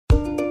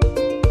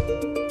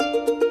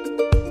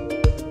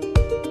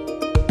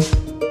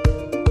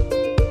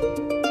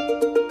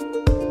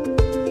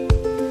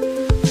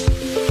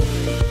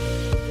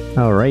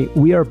All right,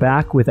 we are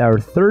back with our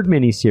third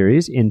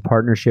mini-series in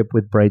partnership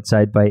with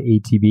Brightside by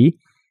ATB.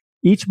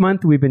 Each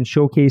month, we've been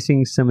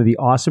showcasing some of the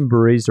awesome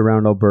breweries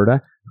around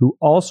Alberta who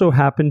also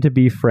happen to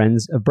be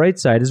friends of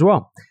Brightside as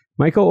well.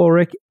 Michael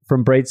Ulrich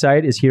from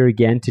Brightside is here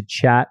again to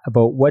chat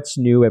about what's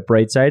new at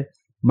Brightside.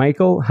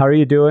 Michael, how are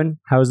you doing?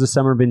 How's the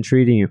summer been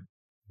treating you?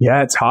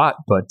 Yeah, it's hot,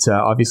 but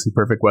obviously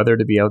perfect weather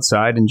to be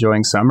outside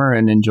enjoying summer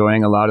and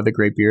enjoying a lot of the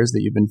great beers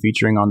that you've been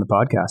featuring on the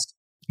podcast.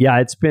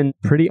 Yeah, it's been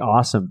pretty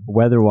awesome.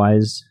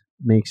 Weather-wise,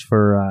 makes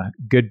for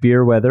good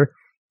beer weather.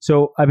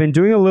 So I've been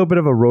doing a little bit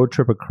of a road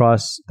trip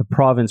across the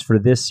province for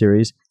this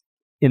series.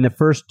 In the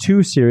first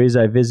two series,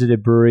 I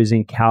visited breweries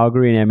in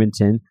Calgary and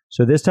Edmonton.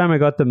 So this time I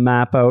got the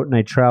map out and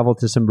I traveled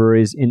to some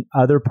breweries in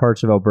other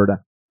parts of Alberta.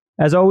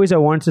 As always, I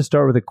wanted to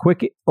start with a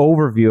quick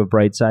overview of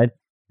Brightside,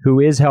 who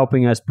is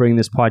helping us bring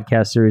this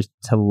podcast series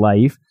to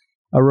life.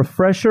 A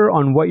refresher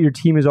on what your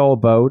team is all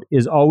about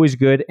is always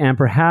good. And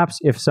perhaps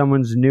if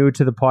someone's new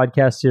to the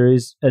podcast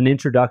series, an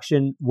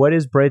introduction, what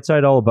is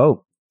Brightside all about?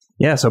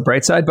 Yeah, so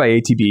Brightside by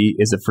ATB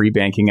is a free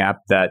banking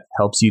app that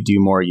helps you do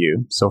more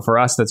you. So for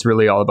us, that's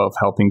really all about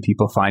helping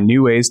people find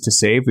new ways to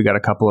save. We got a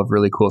couple of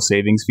really cool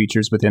savings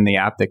features within the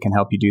app that can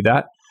help you do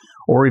that.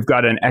 Or we've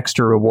got an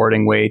extra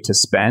rewarding way to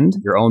spend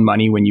your own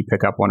money when you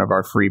pick up one of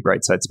our free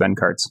Brightside spend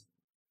cards.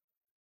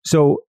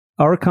 So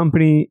our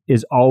company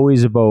is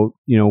always about,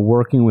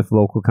 working with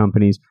local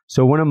companies.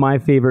 So one of my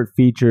favorite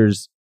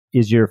features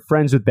is your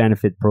Friends with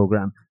Benefit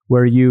program,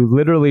 where you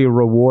literally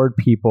reward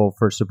people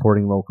for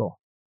supporting local.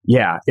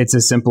 Yeah, it's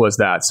as simple as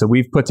that. So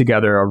we've put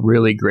together a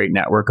really great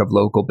network of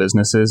local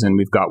businesses, and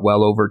we've got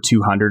well over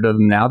 200 of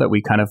them now that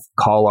we kind of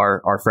call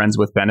our Friends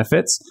with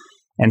Benefits.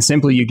 And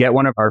simply, you get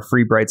one of our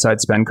free Brightside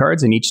spend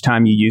cards, and each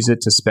time you use it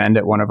to spend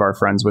at one of our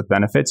Friends with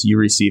Benefits, you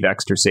receive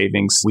extra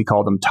savings. We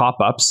call them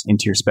top-ups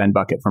into your spend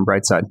bucket from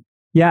Brightside.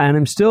 Yeah, and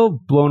I'm still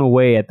blown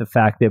away at the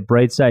fact that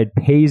Brightside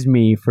pays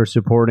me for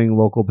supporting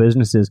local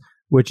businesses,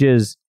 which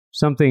is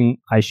something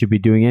I should be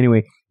doing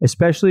anyway,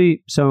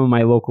 especially some of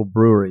my local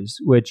breweries,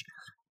 which,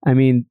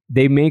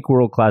 they make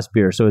world-class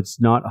beer, so it's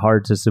not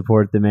hard to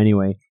support them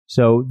anyway.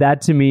 So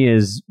that to me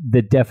is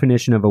the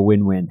definition of a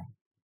win-win.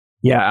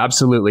 Yeah,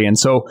 absolutely. And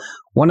so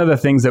one of the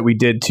things that we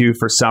did too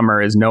for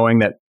summer is knowing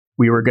that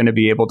we were going to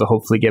be able to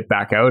hopefully get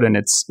back out, and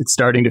it's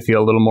starting to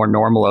feel a little more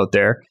normal out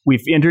there.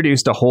 We've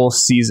introduced a whole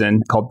season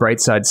called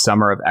Brightside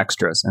Summer of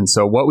Extras. And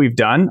so what we've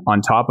done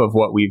on top of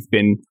what we've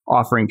been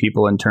offering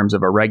people in terms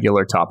of a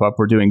regular top-up,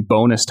 we're doing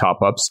bonus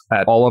top-ups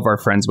at all of our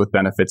Friends with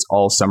Benefits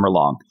all summer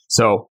long.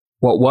 So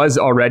what was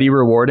already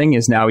rewarding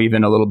is now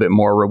even a little bit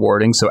more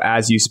rewarding. So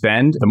as you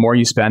spend, the more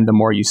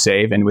you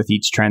save. And with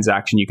each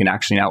transaction, you can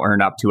actually now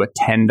earn up to a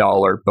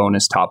 $10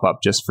 bonus top-up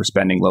just for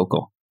spending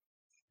local.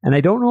 And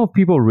I don't know if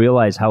people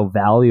realize how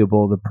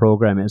valuable the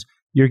program is.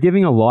 You're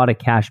giving a lot of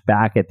cash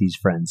back at these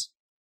friends.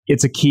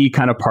 It's a key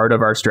kind of part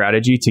of our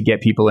strategy to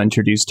get people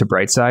introduced to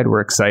Brightside. We're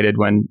excited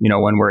when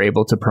we're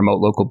able to promote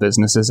local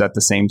businesses at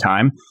the same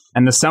time.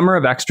 And the Summer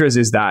of Extras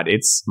is that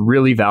it's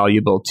really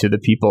valuable to the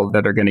people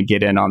that are going to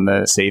get in on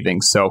the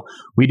savings. So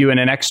we do an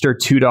extra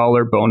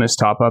 $2 bonus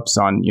top-ups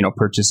on,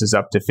 purchases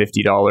up to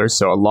 $50.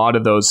 So a lot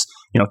of those,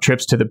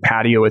 trips to the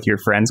patio with your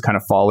friends kind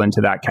of fall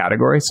into that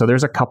category. So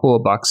there's a couple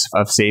of bucks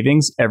of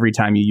savings every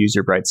time you use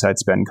your Brightside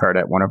spend card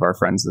at one of our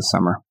friends this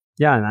summer.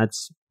 Yeah, and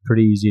that's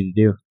pretty easy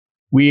to do.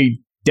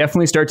 We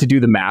definitely start to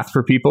do the math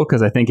for people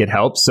because I think it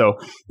helps. So,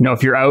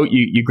 if you're out,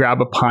 you grab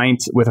a pint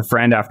with a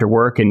friend after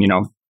work and,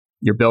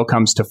 your bill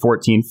comes to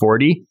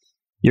 $14.40,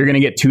 you're going to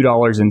get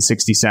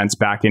 $2.60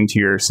 back into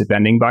your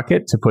spending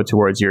bucket to put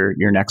towards your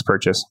next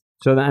purchase.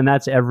 So, and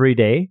that's every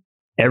day?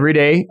 Every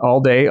day,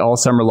 all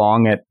summer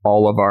long at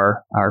all of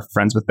our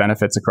Friends with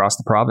Benefits across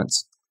the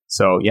province.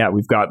 So yeah,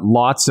 we've got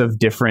lots of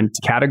different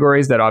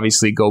categories that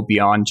obviously go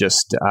beyond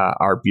just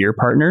our beer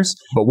partners.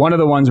 But one of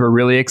the ones we're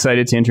really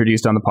excited to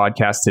introduce on the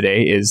podcast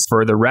today is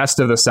for the rest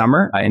of the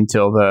summer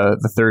until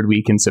the third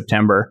week in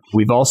September.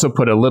 We've also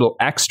put a little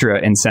extra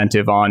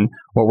incentive on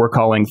what we're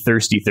calling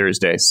Thirsty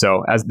Thursdays.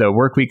 So as the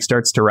work week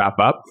starts to wrap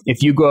up,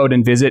 if you go out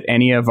and visit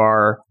any of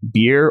our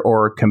beer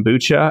or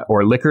kombucha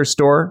or liquor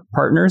store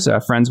partners,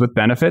 Friends with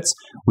Benefits,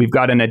 we've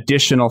got an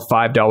additional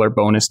 $5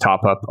 bonus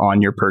top up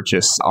on your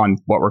purchase on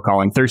what we're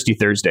calling Thirsty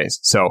Thursdays.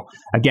 So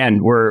again,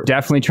 we're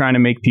definitely trying to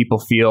make people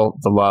feel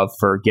the love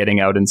for getting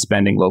out and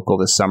spending local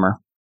this summer.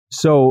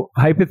 So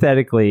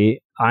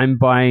hypothetically, I'm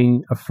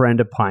buying a friend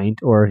a pint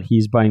or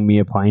he's buying me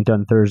a pint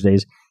on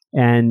Thursdays,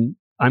 and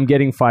I'm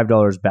getting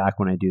 $5 back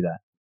when I do that.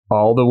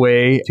 All the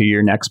way to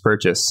your next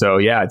purchase. So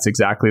yeah, it's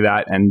exactly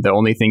that. And the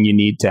only thing you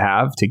need to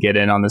have to get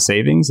in on the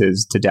savings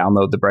is to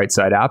download the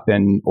Brightside app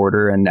and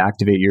order and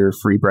activate your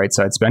free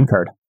Brightside spend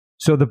card.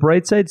 So the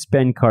Brightside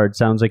spend card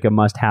sounds like a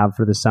must-have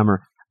for the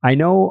summer. I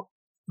know,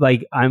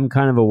 I'm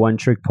kind of a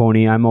one-trick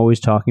pony. I'm always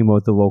talking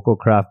about the local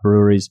craft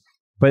breweries,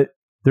 but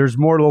there's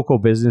more local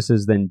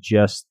businesses than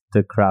just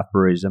the craft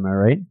breweries. Am I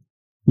right?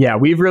 Yeah,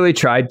 we've really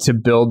tried to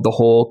build the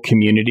whole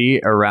community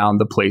around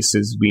the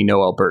places we know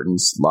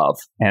Albertans love.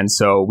 And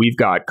so we've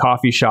got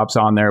coffee shops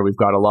on there. We've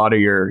got a lot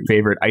of your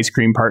favorite ice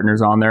cream partners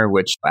on there,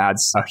 which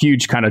adds a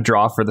huge kind of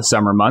draw for the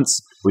summer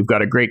months. We've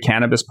got a great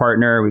cannabis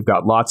partner. We've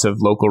got lots of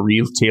local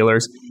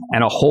retailers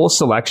and a whole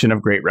selection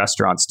of great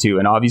restaurants too.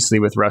 And obviously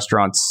with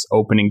restaurants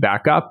opening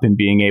back up and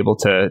being able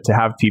to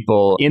have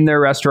people in their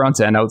restaurants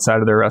and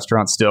outside of their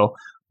restaurants still,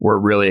 we're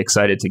really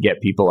excited to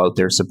get people out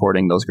there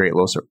supporting those great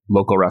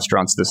local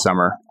restaurants this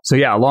summer. So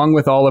yeah, along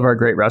with all of our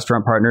great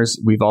restaurant partners,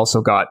 we've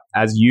also got,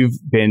 as you've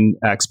been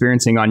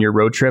experiencing on your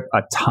road trip,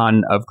 a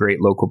ton of great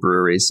local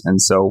breweries. And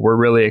so we're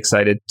really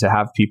excited to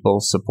have people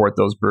support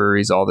those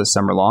breweries all this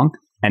summer long.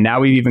 And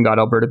now we've even got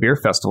Alberta Beer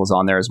Festivals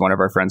on there as one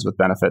of our friends with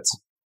benefits.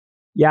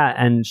 Yeah,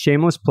 and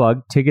shameless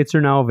plug, tickets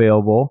are now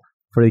available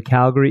for the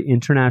Calgary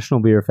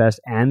International Beer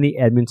Fest and the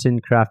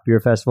Edmonton Craft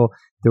Beer Festival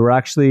that we're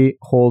actually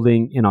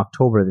holding in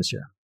October this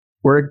year.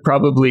 We're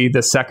probably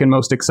the second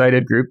most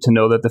excited group to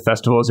know that the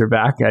festivals are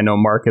back. I know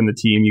Mark and the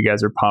team, you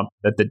guys are pumped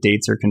that the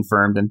dates are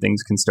confirmed and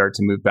things can start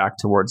to move back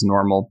towards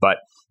normal. But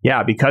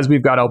yeah, because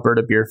we've got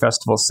Alberta Beer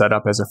Festival set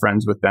up as a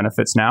Friends with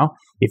Benefits now,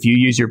 if you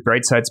use your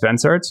Brightside Spend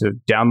card, so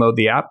download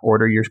the app,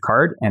 order your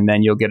card, and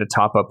then you'll get a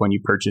top up when you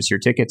purchase your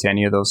ticket to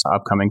any of those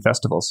upcoming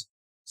festivals.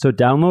 So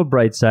download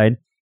Brightside,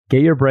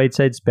 get your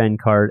Brightside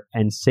Spend card,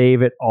 and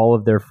save it all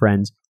of their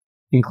friends,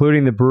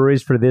 including the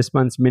breweries for this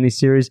month's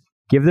mini-series.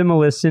 Give them a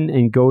listen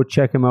and go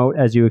check them out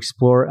as you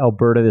explore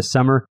Alberta this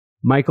summer.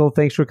 Michael,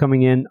 thanks for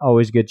coming in.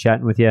 Always good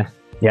chatting with you.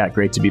 Yeah,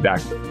 great to be back.